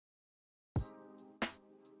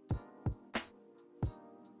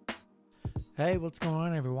Hey, what's going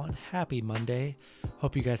on, everyone? Happy Monday.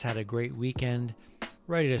 Hope you guys had a great weekend.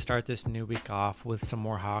 Ready to start this new week off with some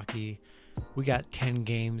more hockey. We got 10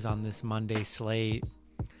 games on this Monday slate.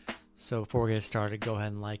 So before we get started, go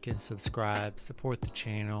ahead and like and subscribe. Support the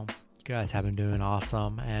channel. You guys have been doing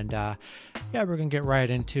awesome. And we're going to get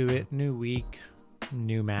right into it. New week,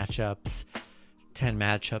 new matchups. 10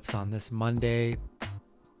 matchups on this Monday.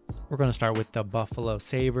 We're going to start with the Buffalo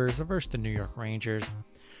Sabres versus the New York Rangers.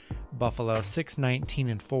 Buffalo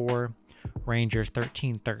 6-19-4, Rangers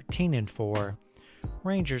 13-13-4.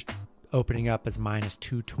 Rangers opening up as minus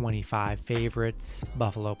 225 favorites.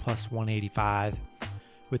 Buffalo plus 185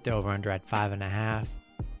 with the over-under at 5.5.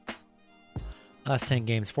 Last 10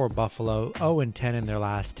 games for Buffalo, 0-10 in their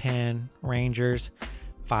last 10. Rangers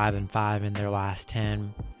 5-5 in their last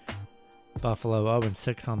 10. Buffalo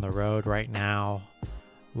 0-6 on the road right now.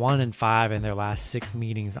 1-5 in their last 6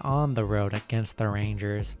 meetings on the road against the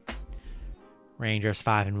Rangers. Rangers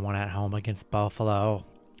 5-1 at home against Buffalo.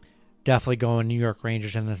 Definitely going New York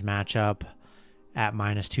Rangers in this matchup at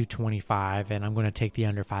minus 225, and I'm going to take the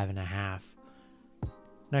under 5.5.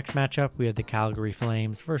 Next matchup, we have the Calgary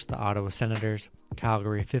Flames versus the Ottawa Senators.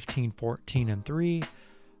 Calgary 15-14-3,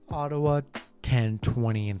 Ottawa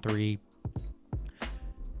 10-20-3.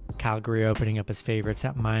 Calgary opening up as favorites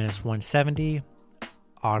at minus 170.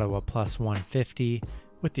 Ottawa plus 150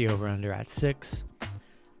 with the over-under at 6.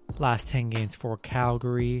 Last 10 games for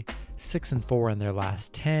Calgary, 6-4 in their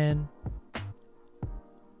last 10.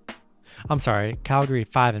 Calgary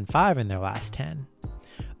 5-5 in their last 10.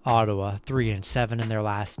 Ottawa 3-7 in their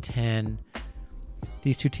last 10.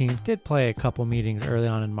 These two teams did play a couple meetings early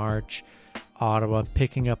on in March. Ottawa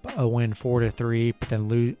picking up a win 4-3, but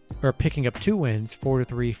then picking up 2 wins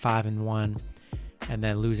 4-3, 5-1. And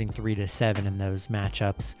then losing 3-7 in those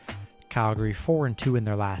matchups. Calgary 4-2 in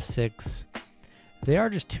their last 6. They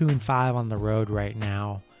are just 2-5 on the road right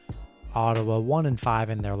now. Ottawa 1-5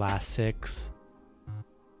 in their last 6.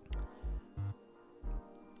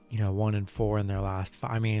 1-4 in their last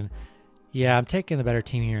 5. I'm taking the better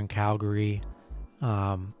team here in Calgary.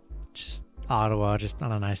 Just Ottawa, just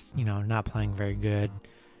not a nice, not playing very good,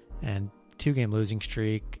 and 2-game losing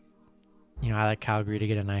streak. I like Calgary to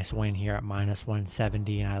get a nice win here at minus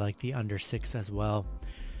 170, and I like the under 6 as well.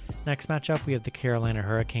 Next matchup, we have the Carolina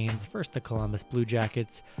Hurricanes versus the Columbus Blue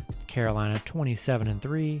Jackets. Carolina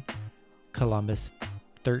 27-3, Columbus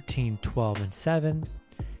 13-12-7.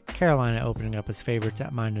 Carolina opening up as favorites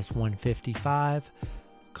at minus 155,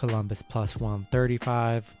 Columbus plus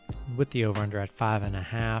 135 with the over-under at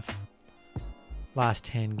 5.5. Last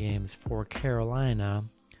 10 games for Carolina,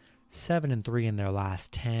 7-3 in their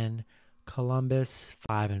last 10. Columbus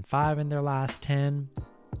 5-5 in their last 10.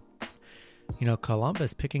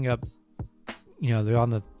 Columbus picking up, they're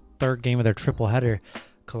on the third game of their triple header.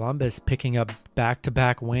 Columbus picking up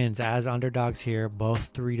back-to-back wins as underdogs here,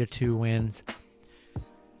 both 3-2 wins.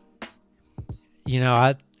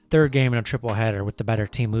 Third game in a triple header with the better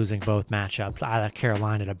team losing both matchups. I like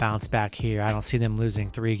Carolina to bounce back here. I don't see them losing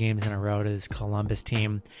 3 games in a row to this Columbus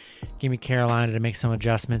team. Give me Carolina to make some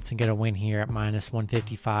adjustments and get a win here at minus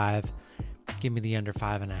 155. Give me the under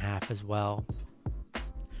 5.5 as well.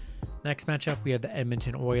 Next matchup, we have the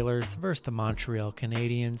Edmonton Oilers versus the Montreal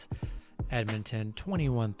Canadiens. Edmonton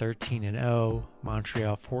 21-13-0,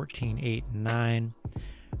 Montreal 14-8-9.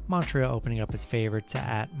 Montreal opening up as favorites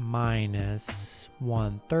at minus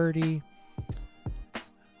 130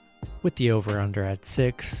 with the over-under at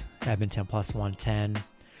 6. Edmonton plus 110.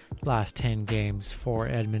 Last 10 games for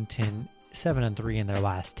Edmonton, 7-3 in their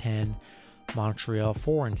last 10. Montreal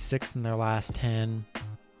 4-6 in their last 10.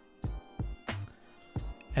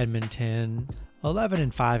 Edmonton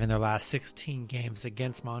 11-5 in their last 16 games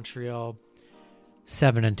against Montreal.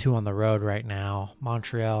 7-2 on the road right now.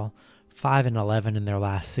 Montreal 5-11 in their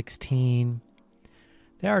last 16.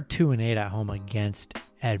 They are 2-8 at home against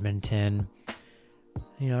Edmonton.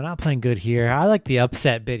 Not playing good here. I like the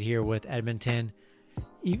upset bid here with Edmonton.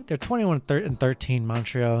 They're 21-13.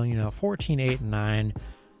 Montreal, 14-8-9.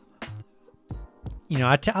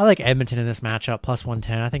 I like Edmonton in this matchup, plus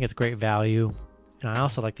 110. I think it's great value. And I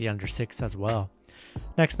also like the under 6 as well.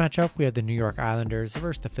 Next matchup, we have the New York Islanders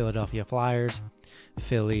versus the Philadelphia Flyers.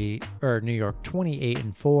 New York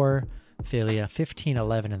 28-4. Philly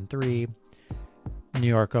 15-11-3. New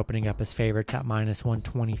York opening up as favorites at minus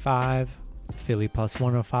 125. Philly plus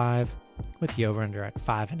 105 with the over-under at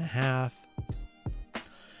 5.5.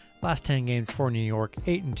 Last 10 games for New York,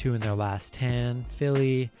 8-2 in their last 10.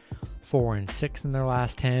 Philly 4-6 in their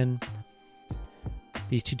last 10.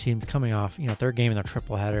 These two teams coming off, third game in their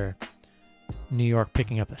triple header. New York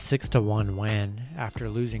picking up a 6-1 win after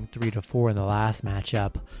losing 3-4 in the last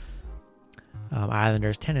matchup.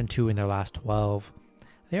 Islanders 10-2 in their last 12.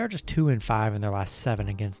 They are just 2-5 in their last 7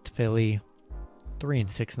 against Philly.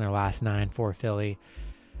 3-6 in their last 9 for Philly.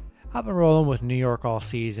 I've been rolling with New York all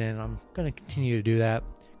season. I'm going to continue to do that.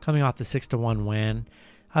 Coming off the 6-1 win,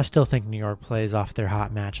 I still think New York plays off their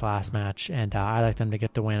hot match last match, and I like them to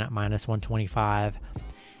get the win at -125,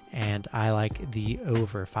 and I like the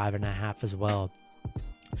over 5.5 as well.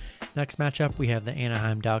 Next matchup, we have the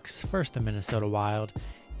Anaheim Ducks versus the Minnesota Wild.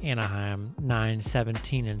 Anaheim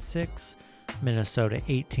 9-17-6, Minnesota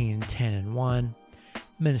 18-10-1.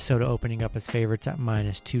 Minnesota opening up as favorites at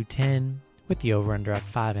 -210 with the over-under at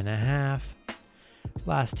 5.5.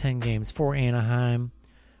 Last 10 games for Anaheim,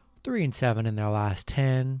 3-7 in their last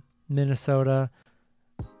 10. Minnesota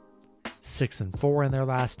 6-4 in their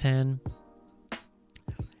last 10.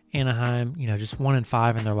 Anaheim, just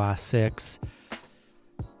 1-5 in their last 6.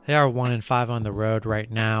 They are 1-5 on the road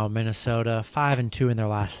right now. Minnesota 5-2 in their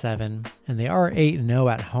last 7, and they are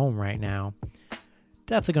 8-0 at home right now.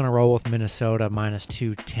 Definitely going to roll with Minnesota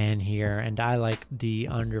 -210 here, and I like the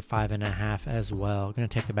under 5.5 as well. Going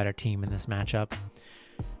to take the better team in this matchup.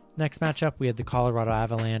 Next matchup, we have the Colorado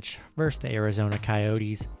Avalanche versus the Arizona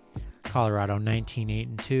Coyotes. Colorado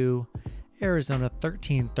 19-8-2, Arizona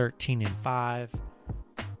 13-13-5.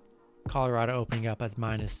 Colorado opening up as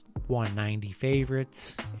 -190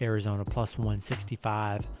 favorites, Arizona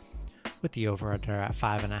 +165 with the over-under at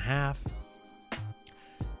 5.5.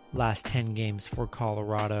 Last 10 games for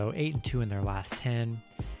Colorado, 8-2 in their last 10.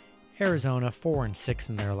 Arizona 4-6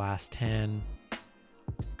 in their last 10.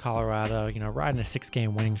 Colorado, riding a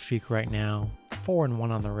 6-game winning streak right now,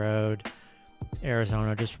 4-1 on the road.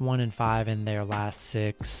 Arizona just 1-5 in their last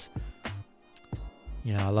 6.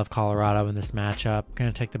 I love Colorado in this matchup.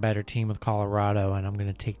 Going to take the better team with Colorado, and I'm going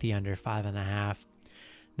to take the under 5.5.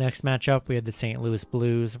 Next matchup, we have the St. Louis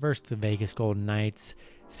Blues versus the Vegas Golden Knights.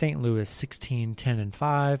 St. Louis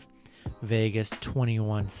 16-10-5, Vegas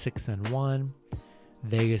 21-6-1.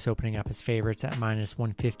 Vegas opening up as favorites at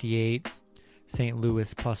 -158. St.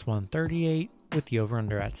 Louis +138 with the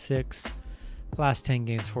over-under at 6. Last 10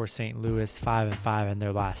 games for St. Louis, 5-5 in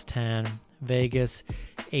their last 10. Vegas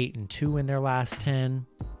 8-2 in their last 10.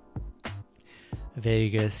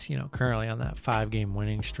 Vegas, currently on that 5-game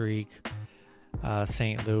winning streak.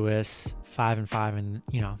 St. Louis 5-5 and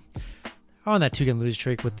on that 2-game losing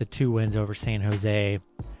streak with the 2 wins over San Jose.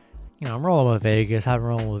 I'm rolling with Vegas. I've been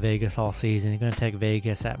rolling with Vegas all season. You're going to take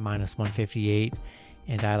Vegas at -158,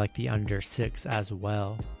 and I like the under 6 as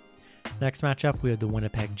well. Next matchup, we have the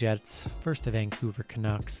Winnipeg Jets versus the Vancouver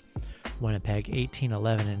Canucks. Winnipeg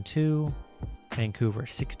 18-11-2, Vancouver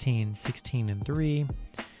 16-16-3.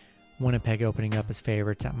 Winnipeg opening up as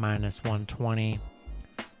favorites at -120.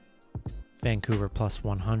 Vancouver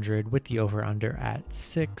 +100 with the over-under at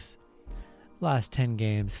 6. Last 10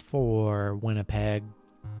 games for Winnipeg,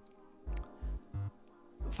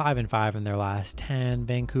 5-5 in their last 10.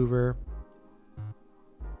 Vancouver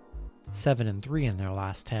 7-3 in their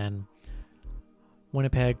last 10.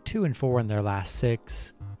 Winnipeg 2-4 in their last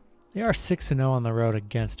 6. They are 6-0 on the road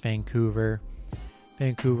against Vancouver.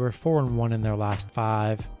 Vancouver 4-1 in their last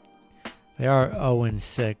 5. They are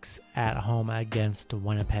 0-6 at home against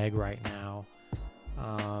Winnipeg right now.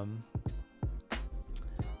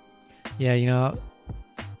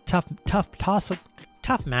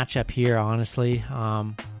 Tough matchup here, honestly.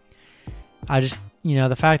 The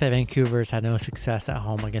fact that Vancouver's had no success at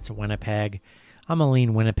home against Winnipeg, I'm going to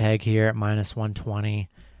lean Winnipeg here at -120.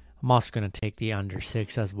 I'm also going to take the under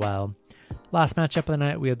 6 as well. Last matchup of the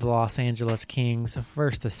night, we have the Los Angeles Kings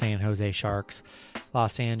versus the San Jose Sharks.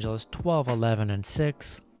 Los Angeles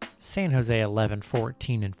 12-11-6, San Jose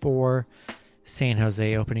 11-14-4. San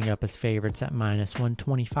Jose opening up as favorites at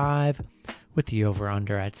 -125 with the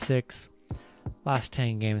over-under at 6. Last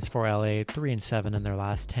 10 games for LA, 3-7 in their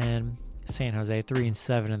last 10. San Jose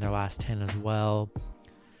 3-7 in their last 10 as well.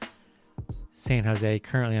 San Jose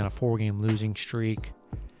currently on a 4-game losing streak.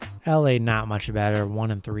 LA not much better,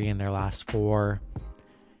 1-3 in their last 4.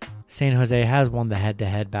 San Jose has won the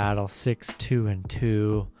head-to-head battle,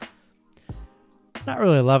 6-2-2. Not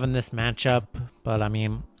really loving this matchup, but I'm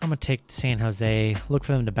going to take San Jose. Look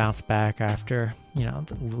for them to bounce back after,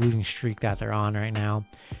 the losing streak that they're on right now.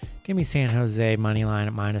 Give me San Jose money line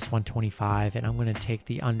at -125, and I'm going to take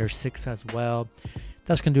the under 6 as well.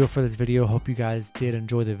 That's going to do it for this video. Hope you guys did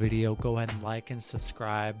enjoy the video. Go ahead and like and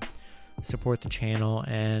subscribe. Support the channel,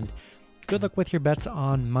 and good luck with your bets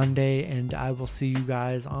on Monday, and I will see you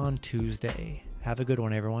guys on Tuesday. Have a good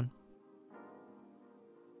one, everyone.